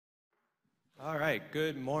All right,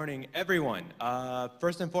 good morning, everyone.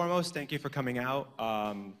 First and foremost, thank you for coming out.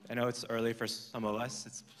 I know it's early for some of us.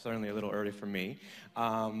 It's certainly a little early for me.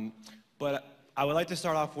 But I would like to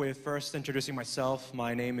start off with first introducing myself.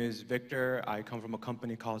 My name is Victor. I come from a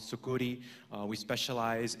company called Sukuri. We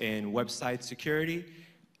specialize in website security.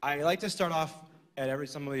 I like to start off at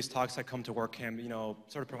some of these talks I come to WordCamp,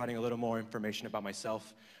 sort of providing a little more information about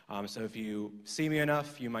myself. So if you see me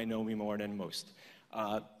enough, you might know me more than most.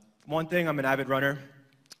 One thing, I'm an avid runner.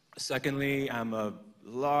 Secondly, I'm a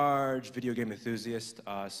large video game enthusiast.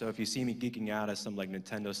 So if you see me geeking out at some like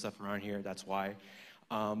Nintendo stuff around here, that's why.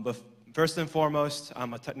 But first and foremost,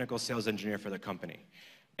 I'm a technical sales engineer for the company.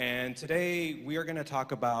 And today we are going to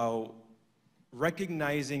talk about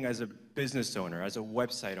recognizing as a business owner, as a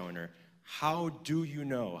website owner, how do you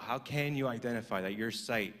know, how can you identify that your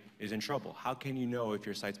site is in trouble? How can you know if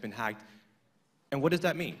your site's been hacked? And what does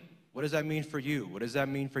that mean? What does that mean for you? What does that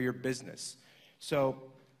mean for your business? So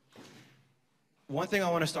one thing I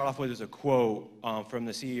want to start off with is a quote from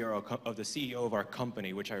the CEO of our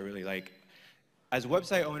company, which I really like. As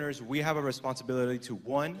website owners, we have a responsibility to,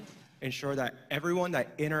 one, ensure that everyone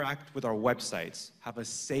that interacts with our websites have a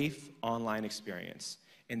safe online experience,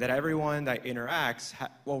 and that everyone that interacts,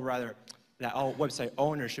 that all website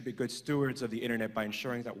owners should be good stewards of the internet by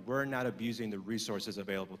ensuring that we're not abusing the resources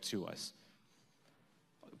available to us.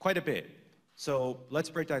 Quite a bit. So let's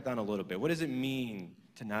break that down a little bit. What does it mean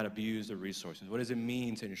to not abuse the resources? What does it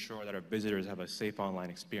mean to ensure that our visitors have a safe online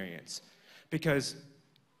experience? Because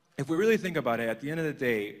if we really think about it, at the end of the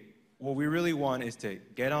day, what we really want is to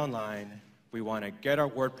get online. We want to get our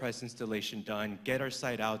WordPress installation done, get our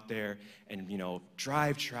site out there, and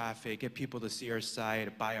drive traffic, get people to see our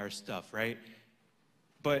site, buy our stuff, right?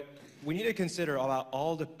 But we need to consider about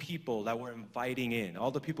all the people that we're inviting in, all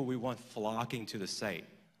the people we want flocking to the site.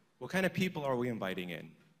 What kind of people are we inviting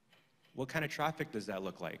in? What kind of traffic does that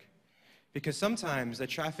look like? Because sometimes the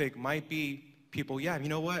traffic might be people, yeah, you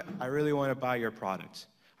know what? I really want to buy your product.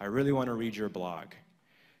 I really want to read your blog.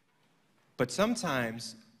 But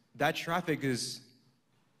sometimes that traffic is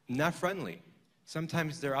not friendly.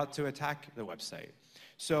 Sometimes they're out to attack the website.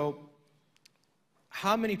 So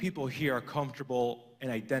how many people here are comfortable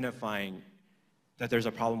in identifying that there's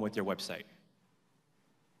a problem with your website?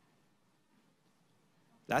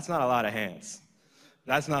 That's not a lot of hands.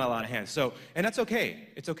 That's not a lot of hands. So, and that's okay.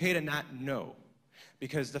 It's okay to not know.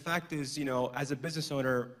 Because the fact is, as a business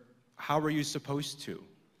owner, how are you supposed to?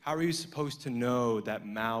 How are you supposed to know that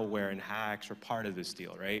malware and hacks are part of this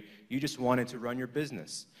deal, right? You just want it to run your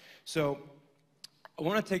business. So I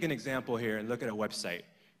want to take an example here and look at a website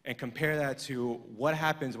and compare that to what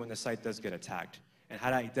happens when the site does get attacked and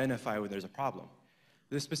how to identify when there's a problem.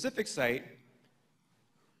 The specific site,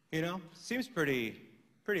 seems pretty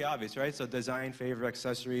obvious, right? So design, favorite,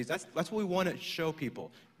 accessories, that's what we want to show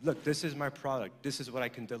people. Look, this is my product. This is what I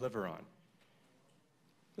can deliver on.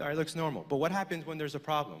 All right, looks normal. But what happens when there's a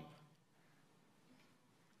problem?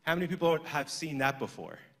 How many people have seen that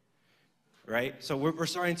before? Right? So we're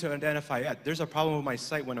starting to identify, yeah, there's a problem with my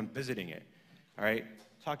site when I'm visiting it. All right?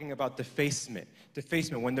 Talking about defacement.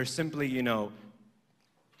 Defacement, when they're simply,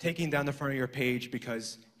 taking down the front of your page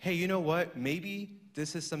because, hey, you know what? Maybe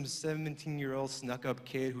this is some 17-year-old snuck-up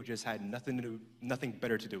kid who just had nothing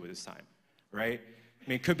better to do with his time, right? I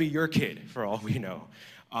mean, it could be your kid, for all we know.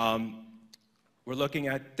 We're looking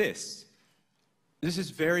at this. This is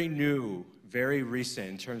very new, very recent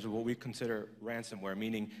in terms of what we consider ransomware,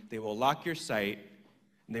 meaning they will lock your site,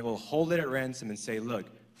 and they will hold it at ransom and say, look,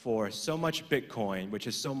 for so much Bitcoin, which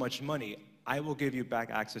is so much money, I will give you back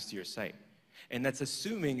access to your site. And that's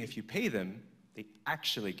assuming if you pay them, they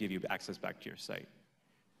actually give you access back to your site,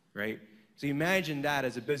 right? So imagine that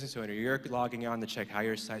as a business owner, you're logging on to check how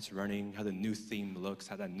your site's running, how the new theme looks,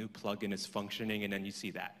 how that new plugin is functioning, and then you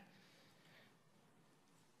see that.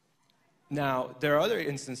 Now, there are other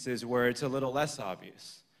instances where it's a little less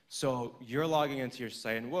obvious. So you're logging into your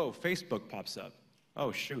site and whoa, Facebook pops up.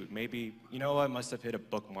 Oh shoot, maybe, you know what, must have hit a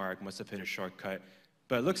bookmark, must have hit a shortcut,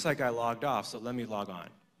 but it looks like I logged off, so let me log on.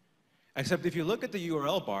 Except if you look at the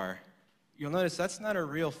URL bar, you'll notice that's not a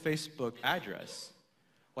real Facebook address.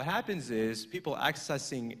 What happens is people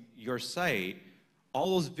accessing your site,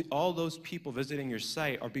 all those people visiting your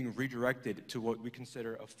site are being redirected to what we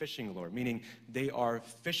consider a phishing lure, meaning they are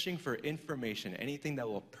phishing for information, anything that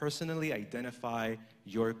will personally identify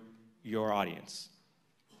your audience.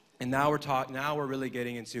 And now we're really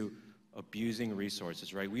getting into abusing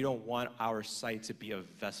resources, right? We don't want our site to be a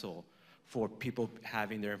vessel for people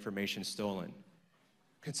having their information stolen.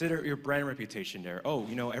 Consider your brand reputation there. Oh,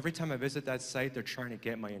 every time I visit that site, they're trying to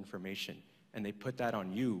get my information, and they put that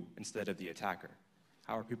on you instead of the attacker.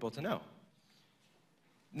 How are people to know?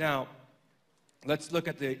 Now, let's look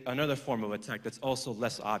at another form of attack that's also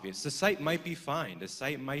less obvious. The site might be fine. The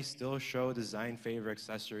site might still show design favor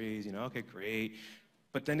accessories, okay, great.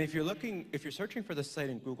 But then if you're searching for the site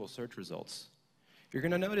in Google search results, you're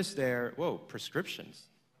going to notice there, whoa, prescriptions.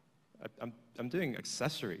 I'm doing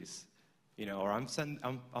accessories, or I'm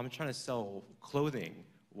trying to sell clothing.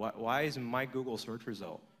 Why is my Google search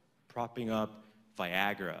result propping up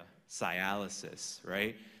Viagra, Cialis,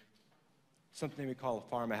 right? Something we call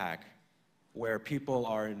a pharma hack, where people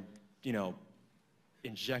are,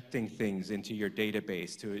 injecting things into your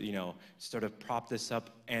database to, sort of prop this up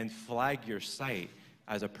and flag your site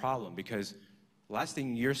as a problem, because last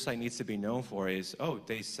thing your site needs to be known for is, oh,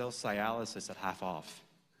 they sell Cialis at half off.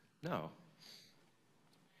 No.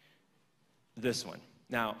 This one.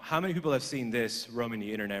 Now, how many people have seen this roaming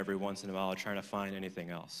the internet every once in a while trying to find anything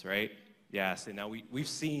else, right? Yeah, so now we've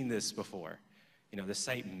seen this before. The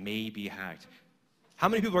site may be hacked. How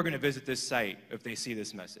many people are going to visit this site if they see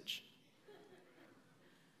this message?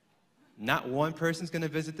 Not one person's going to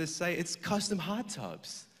visit this site. It's custom hot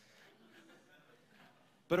tubs.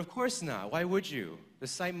 But of course not. Why would you? The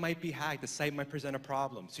site might be hacked. The site might present a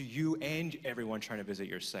problem to you and everyone trying to visit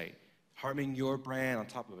your site, harming your brand on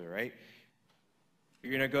top of it, right?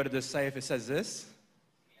 You're going to go to this site if it says this?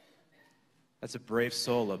 That's a brave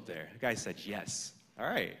soul up there. The guy said yes. All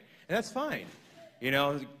right. And that's fine.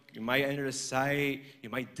 You might enter the site. You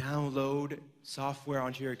might download software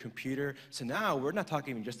onto your computer. So now we're not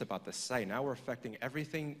talking even just about the site. Now we're affecting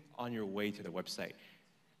everything on your way to the website.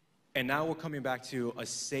 And now we're coming back to a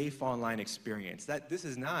safe online experience. This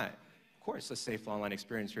is not, of course, a safe online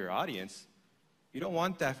experience for your audience. You don't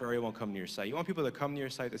want that for everyone coming to your site. You want people to come to your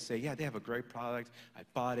site to say, yeah, they have a great product, I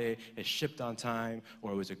bought it, it shipped on time,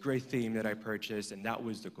 or it was a great theme that I purchased, and that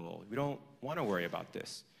was the goal. We don't want to worry about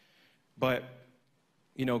this. But,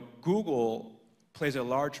 Google plays a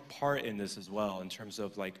large part in this as well in terms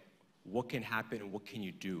of, what can happen and what can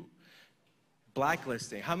you do.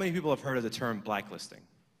 Blacklisting. How many people have heard of the term blacklisting?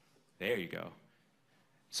 There you go.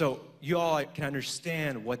 So you all can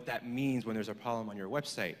understand what that means when there's a problem on your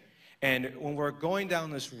website. And when we're going down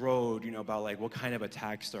this road, about what kind of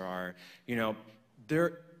attacks there are,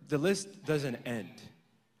 the list doesn't end.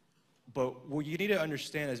 But what you need to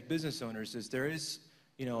understand as business owners is there is,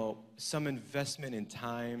 some investment in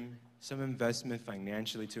time, some investment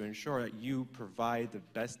financially to ensure that you provide the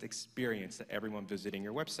best experience to everyone visiting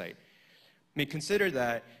your website. Consider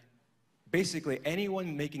that basically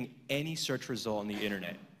anyone making any search result on the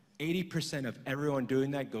internet, 80% of everyone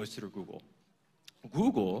doing that goes through Google.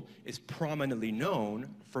 Google is prominently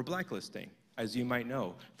known for blacklisting, as you might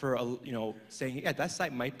know, for saying, yeah, that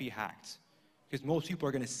site might be hacked, because most people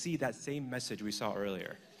are going to see that same message we saw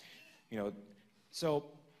earlier. So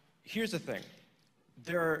here's the thing: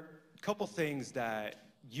 there are a couple things that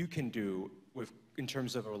you can do in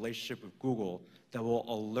terms of a relationship with Google that will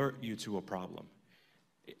alert you to a problem.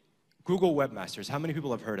 Google Webmasters. How many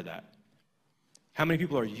people have heard of that? How many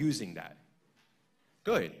people are using that?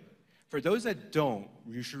 Good. For those that don't,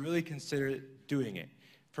 you should really consider doing it.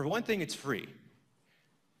 For one thing, it's free.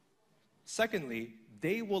 Secondly,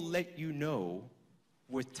 they will let you know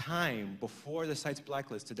with time before the site's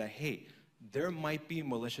blacklisted that, hey, there might be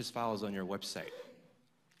malicious files on your website,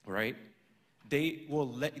 right?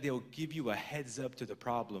 They'll give you a heads up to the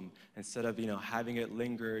problem instead of, having it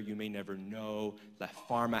linger. You may never know. That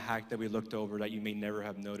pharma hack that we looked over that you may never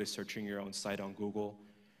have noticed searching your own site on Google.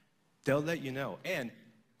 They'll let you know. And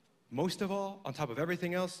most of all, on top of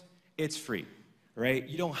everything else, it's free, right?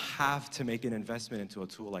 You don't have to make an investment into a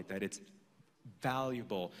tool like that. It's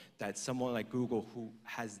valuable that someone like Google, who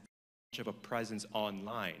has much of a presence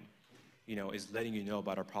online, is letting you know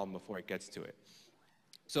about a problem before it gets to it.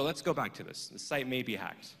 So let's go back to this. The site may be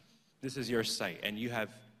hacked. This is your site, and you have,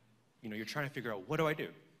 you're trying to figure out, what do I do?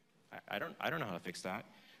 I don't know how to fix that.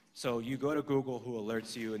 So you go to Google, who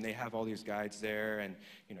alerts you, and they have all these guides there, and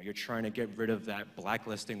you're trying to get rid of that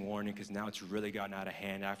blacklisting warning because now it's really gotten out of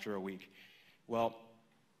hand after a week. Well,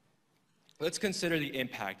 let's consider the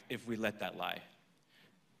impact if we let that lie.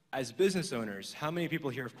 As business owners, how many people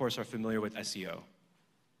here, of course, are familiar with SEO?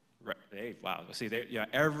 Right. Hey, wow. See,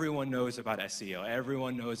 everyone knows about SEO.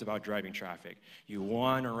 Everyone knows about driving traffic. You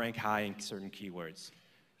want to rank high in certain keywords.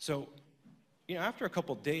 So, after a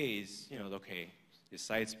couple days, okay, your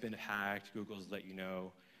site's been hacked, Google's let you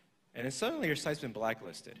know, and then suddenly your site's been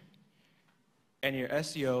blacklisted, and your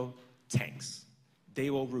SEO tanks.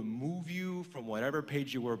 They will remove you from whatever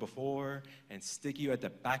page you were before and stick you at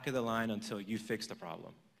the back of the line until you fix the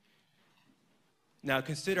problem. Now,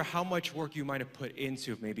 consider how much work you might have put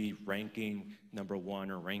into maybe ranking #1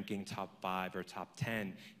 or ranking top 5 or top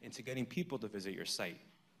 10 into getting people to visit your site.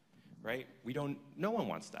 right? No one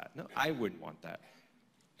wants that. No, I wouldn't want that.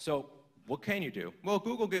 So what can you do? Well,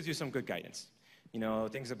 Google gives you some good guidance.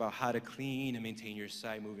 Things about how to clean and maintain your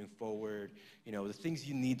site moving forward, the things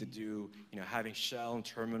you need to do, having shell and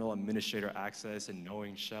terminal administrator access and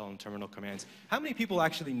knowing shell and terminal commands. How many people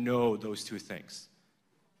actually know those two things?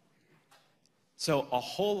 So a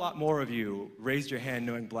whole lot more of you raised your hand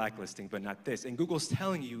knowing blacklisting, but not this. And Google's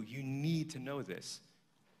telling you, you need to know this.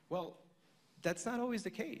 Well, that's not always the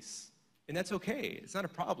case. And that's okay. It's not a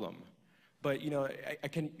problem. But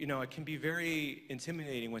it can be very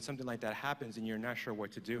intimidating when something like that happens and you're not sure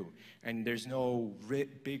what to do. And there's no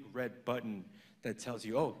big red button that tells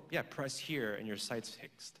you, oh, yeah, press here and your site's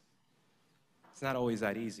fixed. It's not always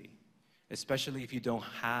that easy, especially if you don't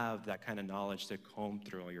have that kind of knowledge to comb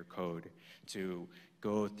through all your code, to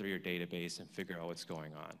go through your database and figure out what's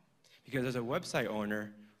going on. Because as a website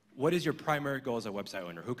owner, what is your primary goal as a website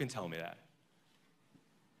owner? Who can tell me that?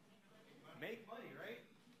 Make money, right?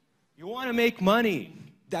 You want to make money.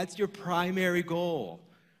 That's your primary goal.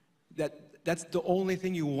 That's the only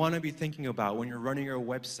thing you want to be thinking about when you're running your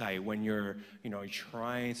website, when you're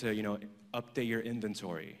trying to update your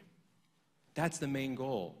inventory. That's the main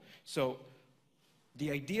goal. So the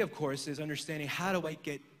idea, of course, is understanding, how do I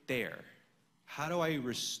get there? How do I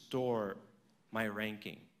restore my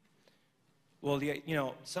ranking? Well,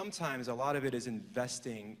 sometimes a lot of it is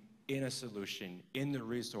investing in a solution, in the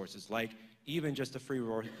resources, like even just the free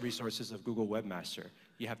resources of Google Webmaster.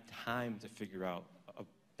 You have time to figure out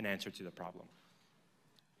an answer to the problem.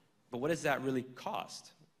 But what does that really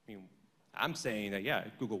cost? I mean, I'm saying that, yeah,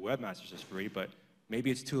 Google Webmaster is free, but maybe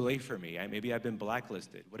it's too late for me. Maybe I've been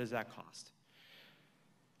blacklisted. What does that cost?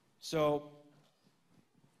 So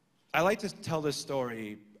I like to tell this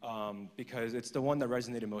story because it's the one that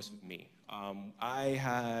resonated most with me. I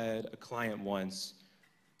had a client once,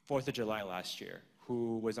 4th of July last year,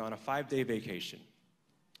 who was on a 5-day vacation.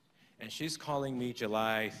 And she's calling me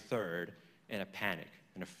July 3rd in a panic,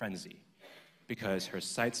 in a frenzy, because her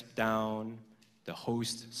site's down, the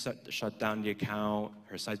host shut down the account,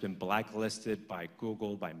 her site's been blacklisted by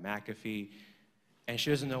Google, by McAfee, and she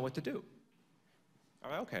doesn't know what to do.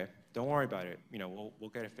 All right, okay, don't worry about it. We'll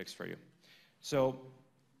get it fixed for you. So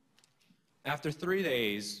after 3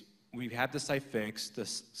 days, we've had the site fixed. The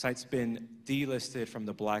site's been delisted from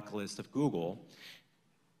the blacklist of Google.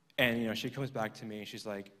 And she comes back to me and she's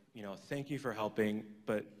like, thank you for helping,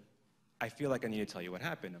 but I feel like I need to tell you what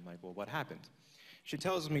happened. I'm like, well, what happened? She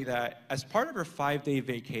tells me that as part of her 5-day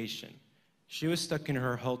vacation, she was stuck in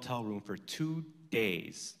her hotel room for 2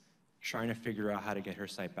 days trying to figure out how to get her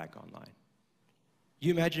site back online.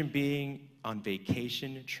 You imagine being on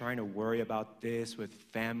vacation, trying to worry about this with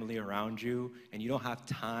family around you, and you don't have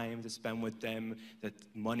time to spend with them, the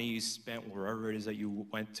money you spent wherever it is that you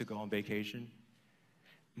went to go on vacation?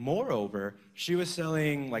 Moreover, she was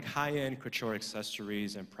selling like high-end couture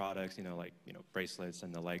accessories and products, bracelets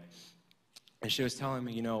and the like. And she was telling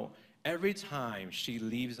me, every time she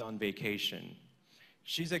leaves on vacation,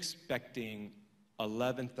 she's expecting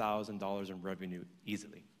 $11,000 in revenue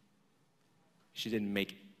easily. She didn't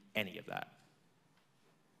make any of that.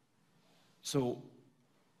 So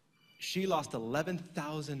she lost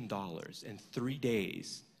 $11,000 in 3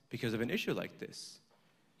 days because of an issue like this.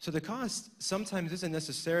 So the cost sometimes isn't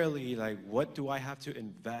necessarily like, what do I have to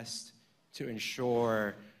invest to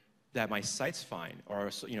ensure that my site's fine? Or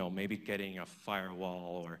maybe getting a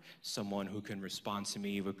firewall or someone who can respond to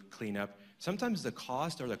me with cleanup. Sometimes the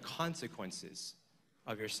cost are the consequences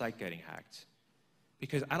of your site getting hacked.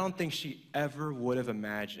 Because I don't think she ever would have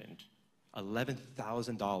imagined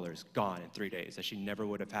 $11,000 gone in 3 days that she never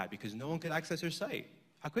would have had, because no one could access her site.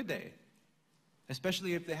 How could they?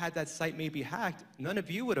 Especially if they had that site maybe hacked, none of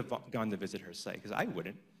you would have gone to visit her site, because I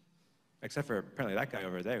wouldn't. Except for apparently that guy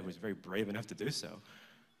over there who's very brave enough to do so.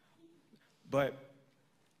 But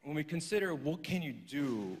when we consider what can you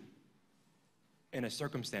do in a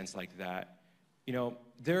circumstance like that,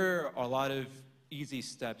 there are a lot of easy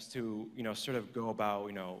steps to, sort of go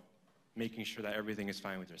about, making sure that everything is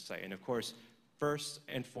fine with your site. And of course, first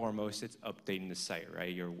and foremost, it's updating the site,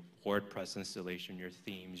 right? Your WordPress installation, your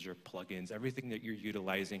themes, your plugins, everything that you're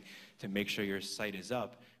utilizing to make sure your site is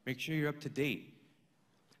up. Make sure you're up to date.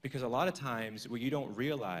 Because a lot of times, what you don't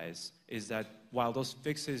realize is that while those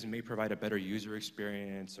fixes may provide a better user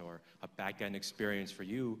experience or a back-end experience for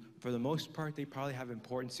you, for the most part, they probably have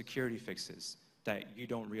important security fixes that you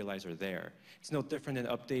don't realize are there. It's no different than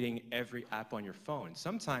updating every app on your phone.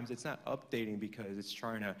 Sometimes it's not updating because it's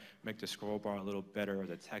trying to make the scroll bar a little better or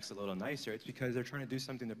the text a little nicer. It's because they're trying to do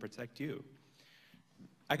something to protect you.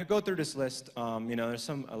 I could go through this list. There's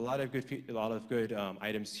a lot of good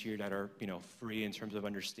items here that are free in terms of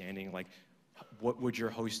understanding, like what would your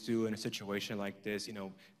host do in a situation like this,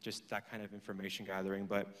 just that kind of information gathering.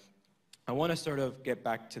 But I want to sort of get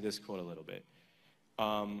back to this quote a little bit,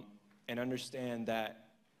 and understand that,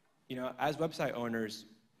 as website owners,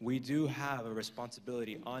 we do have a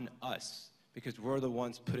responsibility on us, because we're the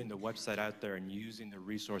ones putting the website out there and using the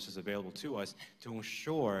resources available to us to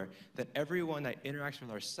ensure that everyone that interacts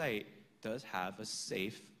with our site does have a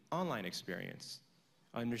safe online experience.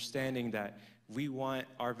 Understanding that we want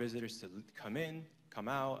our visitors to come in, come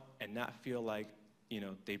out, and not feel like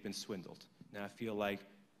they've been swindled, not feel like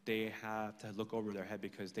they have to look over their head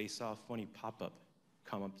because they saw a funny pop-up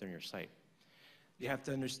come up on your site. You have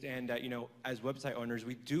to understand that, as website owners,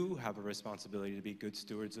 we do have a responsibility to be good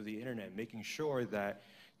stewards of the internet, making sure that,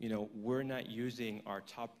 we're not using our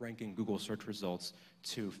top-ranking Google search results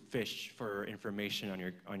to fish for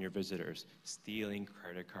information on your visitors, stealing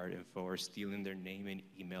credit card info or stealing their name and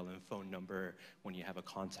email and phone number when you have a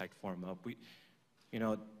contact form up.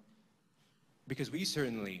 Because we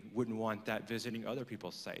certainly wouldn't want that visiting other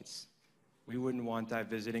people's sites. We wouldn't want that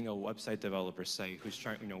visiting a website developer site who's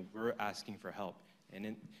trying, we're asking for help, and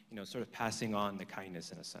then, sort of passing on the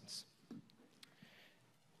kindness in a sense.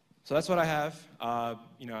 So that's what I have.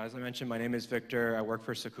 As I mentioned, my name is Victor. I work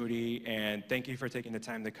for Security, and thank you for taking the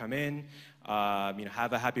time to come in.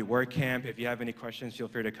 Have a happy WordCamp. If you have any questions, feel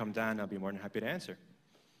free to come down. I'll be more than happy to answer.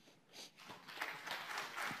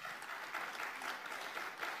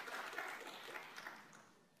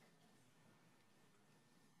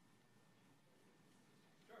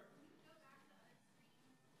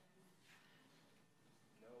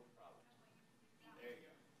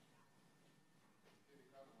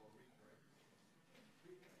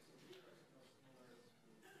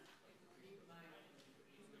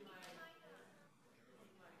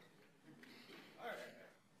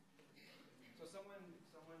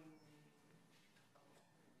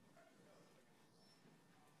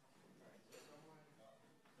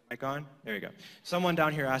 Mic on? There you go. Someone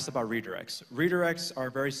down here asked about redirects. Redirects are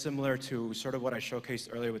very similar to sort of what I showcased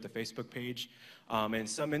earlier with the Facebook page. In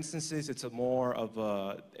some instances, it's more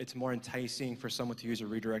enticing for someone to use a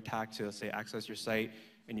redirect hack to, let's say, access your site,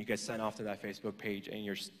 and you get sent off to that Facebook page, and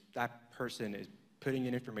that person is putting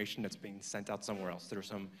in information that's being sent out somewhere else through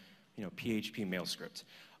some, PHP mail script.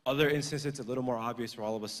 Other instances, it's a little more obvious where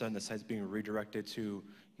all of a sudden the site's being redirected to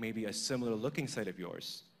maybe a similar looking site of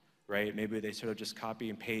yours. Right? Maybe they sort of just copy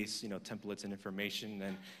and paste, templates and information,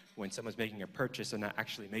 and when someone's making a purchase, they're not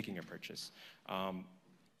actually making a purchase.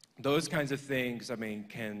 Those kinds of things,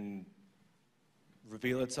 can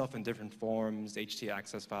reveal itself in different forms,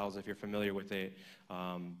 htaccess files if you're familiar with it.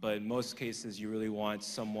 But in most cases, you really want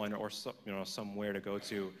someone or somewhere to go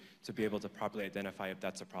to be able to properly identify if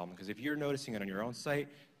that's a problem. Because if you're noticing it on your own site,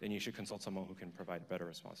 then you should consult someone who can provide better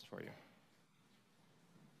responses for you.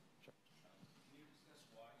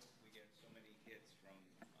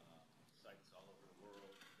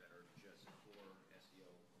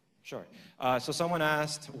 Sure. So someone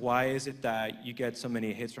asked, why is it that you get so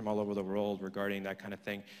many hits from all over the world regarding that kind of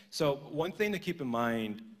thing? So one thing to keep in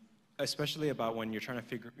mind, especially about when you're trying to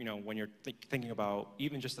figure, when you're thinking about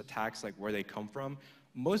even just attacks, like where they come from,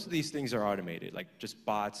 most of these things are automated, like just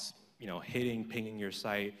bots, pinging your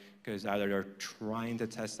site, because either they're trying to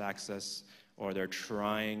test access or they're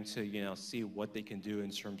trying to, see what they can do in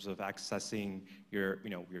terms of accessing your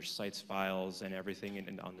site's files and everything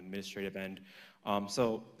on the administrative end.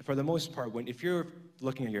 So for the most part, if you're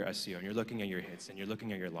looking at your SEO and you're looking at your hits and you're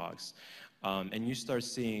looking at your logs, and you start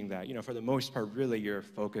seeing that, for the most part, really you're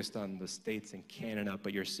focused on the States and Canada,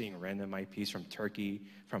 but you're seeing random IPs from Turkey,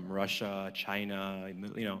 from Russia, China,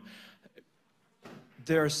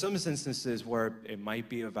 there are some instances where it might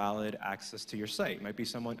be a valid access to your site. It might be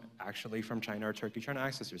someone actually from China or Turkey trying to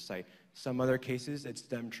access your site. Some other cases, it's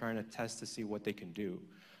them trying to test to see what they can do.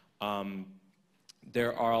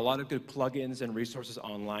 There are a lot of good plugins and resources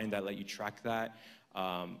online that let you track that.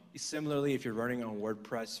 Similarly, if you're running on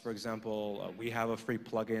WordPress, for example, we have a free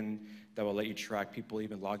plugin that will let you track people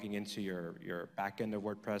even logging into your backend of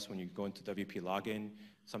WordPress when you go into WP login,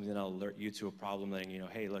 something that'll alert you to a problem letting you know,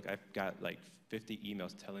 hey, look, I've got like 50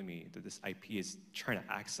 emails telling me that this IP is trying to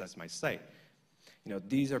access my site.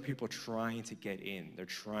 These are people trying to get in. They're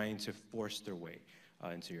trying to force their way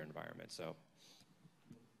into your environment. So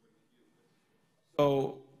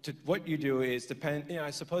what you do is depend. I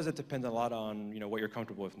suppose it depends a lot on what you're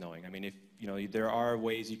comfortable with knowing. I mean, if there are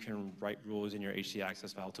ways you can write rules in your HTTP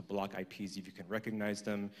access file to block IPs if you can recognize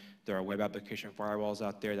them. There are web application firewalls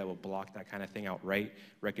out there that will block that kind of thing outright,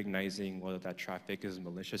 recognizing whether that traffic is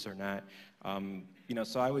malicious or not.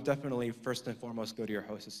 So I would definitely first and foremost go to your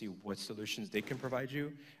host to see what solutions they can provide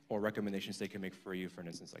you or recommendations they can make for you for an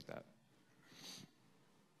instance like that.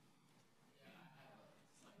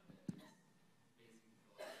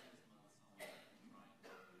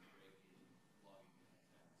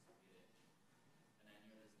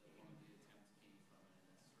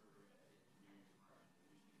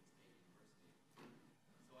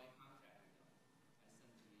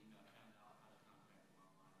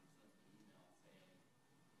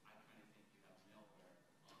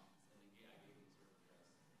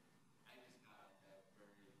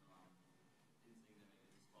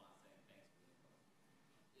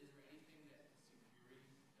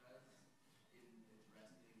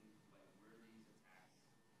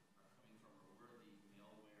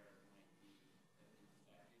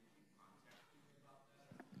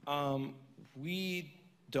 We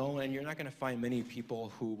don't, and you're not going to find many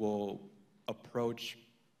people who will approach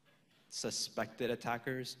suspected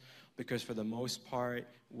attackers, because for the most part,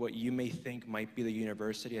 what you may think might be the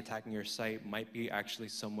university attacking your site might be actually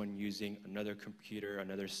someone using another computer,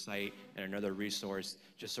 another site, and another resource,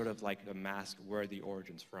 just sort of like to mask where the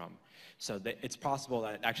origin's from. So it's possible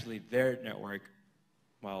that actually their network,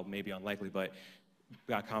 well, maybe unlikely, but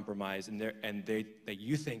got compromised, and that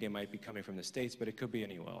you think it might be coming from the States, but it could be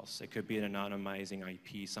anywhere else. It could be an anonymizing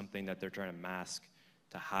IP, something that they're trying to mask,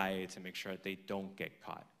 to hide, to make sure that they don't get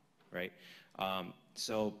caught, right?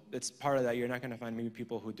 So it's part of that. You're not going to find many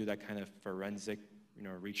people who do that kind of forensic,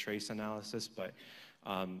 retrace analysis, but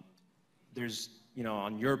there's,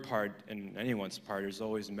 on your part and anyone's part, there's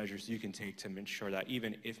always measures you can take to make sure that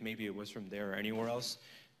even if maybe it was from there or anywhere else,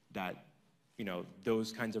 that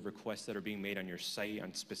those kinds of requests that are being made on your site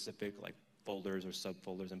on specific like folders or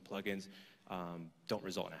subfolders and plugins don't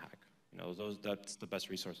result in a hack. That's the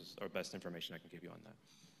best resources or best information I can give you on that.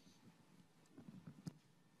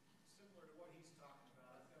 Similar to what he's talking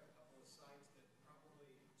about, I've got a couple of sites that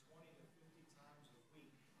probably 20 to 50 times a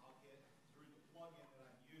week I'll get through the plugin that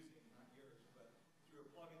I'm using, not yours, but through a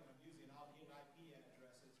plugin that I'm using, I'll get IP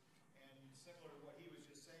addresses. And similar to what he was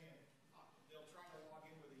just saying, they'll try to log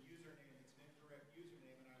in with a username that's an incorrect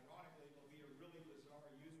username, and ironically, it'll be a really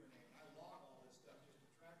bizarre username. I log all this stuff just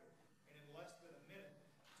to track it, and in less than a minute,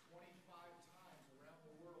 25 times around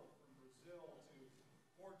the world, from Brazil to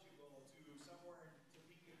Portugal to somewhere in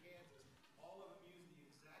Topeka, Kansas, all of them use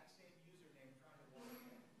the exact same username trying to log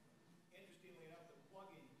in. Interestingly enough, the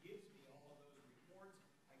plugin gives me all of those reports.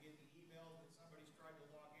 I get the emails that somebody's tried to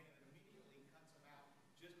log in, and it immediately cuts them out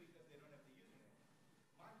just because they don't have the username.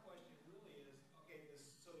 My question really is, okay,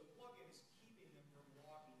 so the plugin is keeping them from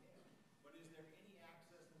logging in, but is there any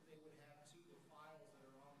access that they would have to the files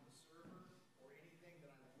that are on the server or anything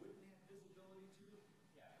that I wouldn't have visibility to?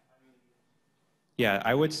 Yeah,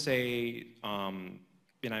 I would say, and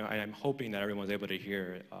I'm hoping that everyone's able to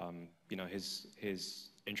hear, his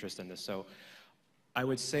interest in this. So I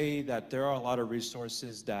would say that there are a lot of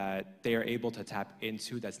resources that they are able to tap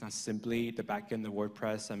into that's not simply the backend of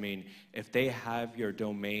WordPress. I mean, if they have your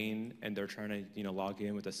domain and they're trying to log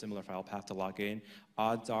in with a similar file path to log in,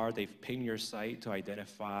 odds are they've pinged your site to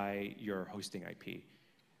identify your hosting IP,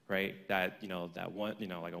 right? That one,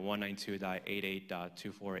 like a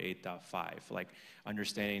 192.88.248.5, like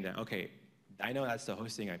understanding that, okay, I know that's the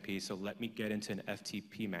hosting IP, so let me get into an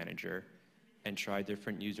FTP manager and try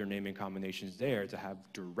different username and combinations there to have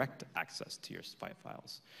direct access to your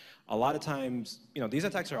files. A lot of times, these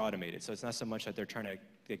attacks are automated, so it's not so much that they're trying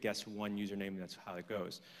to guess one username and that's how it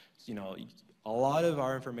goes. A lot of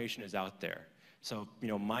our information is out there. So,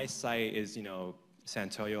 my site is,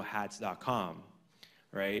 santoyohats.com,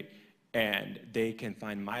 right? And they can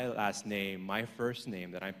find my last name, my first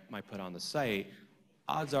name that I might put on the site.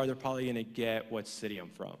 Odds are they're probably gonna get what city I'm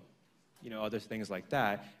from. Other things like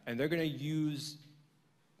that, and they're going to use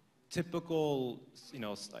typical,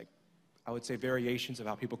 like I would say variations of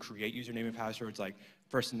how people create username and passwords, like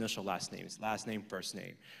first initial last names, last name, first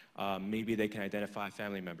name. Maybe they can identify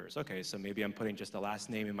family members. Okay, so maybe I'm putting just the last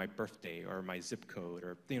name and my birthday or my zip code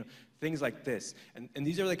or things like this. And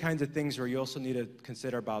these are the kinds of things where you also need to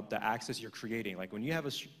consider about the access you're creating. Like when you have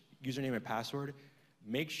a username and password,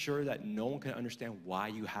 make sure that no one can understand why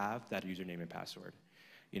you have that username and password.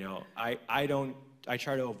 I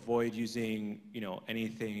try to avoid using,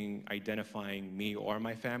 anything identifying me or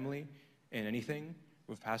my family in anything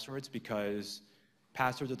with passwords, because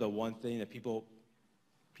passwords are the one thing that people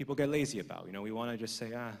people get lazy about. You know, we want to just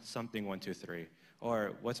say, something 1, 2, 3.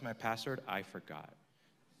 Or, what's my password? I forgot.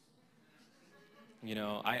 You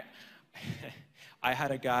know, I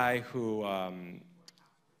had a guy who,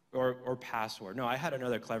 or password. No, I had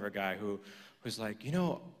another clever guy who was like, you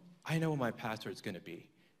know, I know what my password's going to be.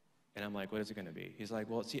 And I'm like, what is it going to be? He's like,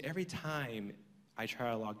 well, see, every time I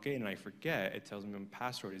try to log in and I forget, it tells me my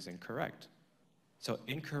password is incorrect. So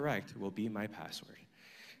incorrect will be my password.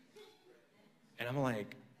 And I'm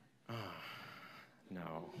like, oh,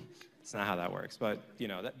 no, it's not how that works. But, you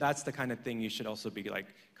know, that's the kind of thing you should also be, like,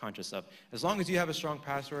 conscious of. As long as you have a strong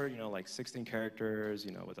password, you know, like 16 characters,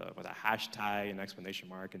 you know, with a hashtag, an exclamation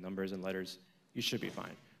mark, and numbers and letters, you should be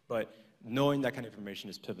fine. But knowing that kind of information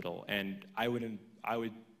is pivotal. And I would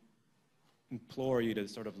implore you to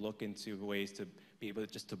sort of look into ways to be able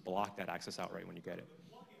to just to block that access outright when you get it. The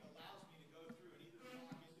plugin allows me to go through and either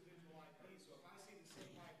block individual IPs. So if I see the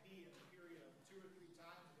same IP in a period of 2 or 3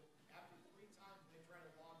 times, after 3 times they try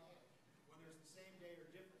to log in, whether it's the same day or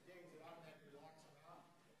different days, it automatically locks them out.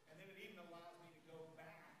 And then it even allows me to go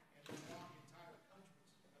back and block entire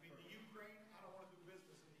countries. I mean, the Ukraine, I don't want to do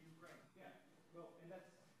business in the Ukraine. Yeah, well, and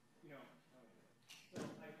that's, you know, so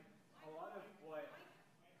like a lot of what.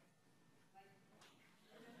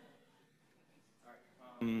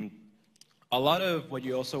 A lot of what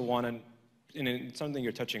you also want to, and it's something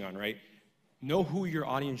you're touching on, right? Know who your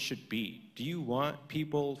audience should be. Do you want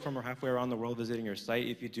people from halfway around the world visiting your site?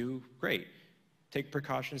 If you do, great. Take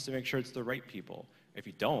precautions to make sure it's the right people. If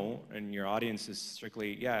you don't, and your audience is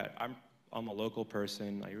strictly, yeah, I'm a local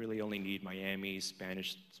person, I really only need Miami,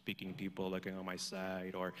 Spanish-speaking people looking on my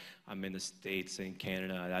site, or I'm in the States and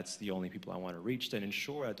Canada, that's the only people I want to reach, then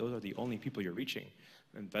ensure that those are the only people you're reaching.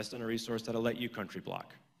 Invest in a resource that'll let you country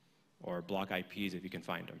block, or block IPs if you can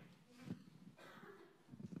find them.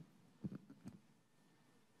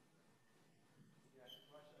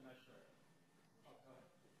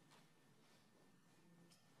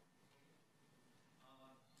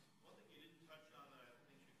 One thing you didn't touch on that I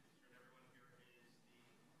think should concern everyone here is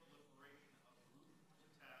the proliferation of root to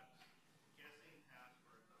tabs, guessing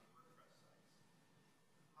passwords on WordPress sites.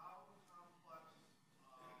 How complex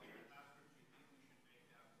passwords do you think we should make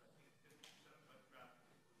now? Because I think 50% of web traffic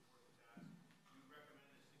is root to tabs. Do you recommend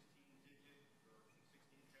a 16-digit or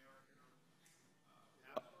 16-character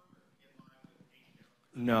password in line with 8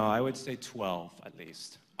 characters? No, I would say 12 at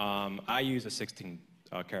least. I use a 16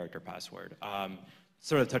 character password.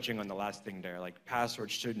 Sort of touching on the last thing there, like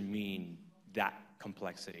passwords shouldn't mean that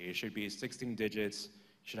complexity. It should be 16 digits.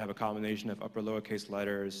 You should have a combination of upper lowercase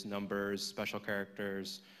letters, numbers, special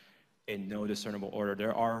characters in no discernible order.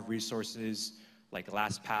 There are resources like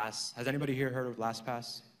LastPass. Has anybody here heard of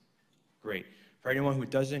LastPass? Great. For anyone who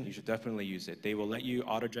doesn't, you should definitely use it. They will let you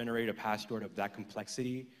auto-generate a password of that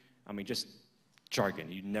complexity. I mean, just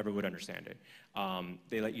jargon. You never would understand it.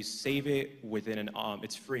 They let you save it within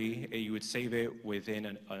it's free. You would save it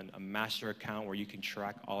within a master account where you can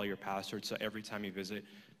track all your passwords. So every time you visit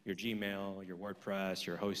your Gmail, your WordPress,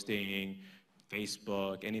 your hosting,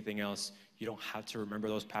 Facebook, anything else, you don't have to remember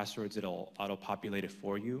those passwords. It'll auto-populate it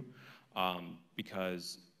for you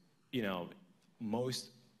because, you know,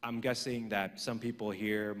 I'm guessing that some people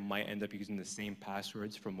here might end up using the same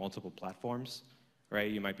passwords for multiple platforms. Right?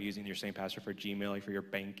 You might be using your same password for Gmail, for your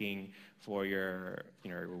banking, for your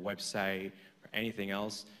website, or anything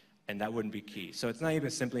else, and that wouldn't be key. So it's not even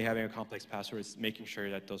simply having a complex password, it's making sure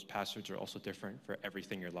that those passwords are also different for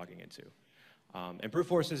everything you're logging into. And brute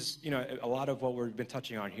force is, you know, a lot of what we've been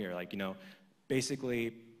touching on here, like, you know,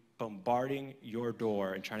 basically bombarding your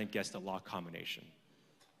door and trying to guess the lock combination.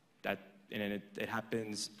 And it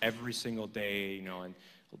happens every single day, you know, and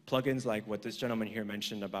plugins like what this gentleman here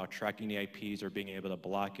mentioned about tracking the IPs or being able to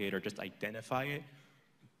block it or just identify it,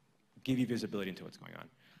 give you visibility into what's going on.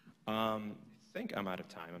 I think I'm out of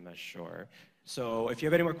time, I'm not sure. So if you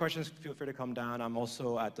have any more questions, feel free to come down. I'm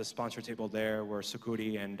also at the sponsor table there. We're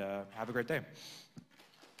Sukuti, and have a great day.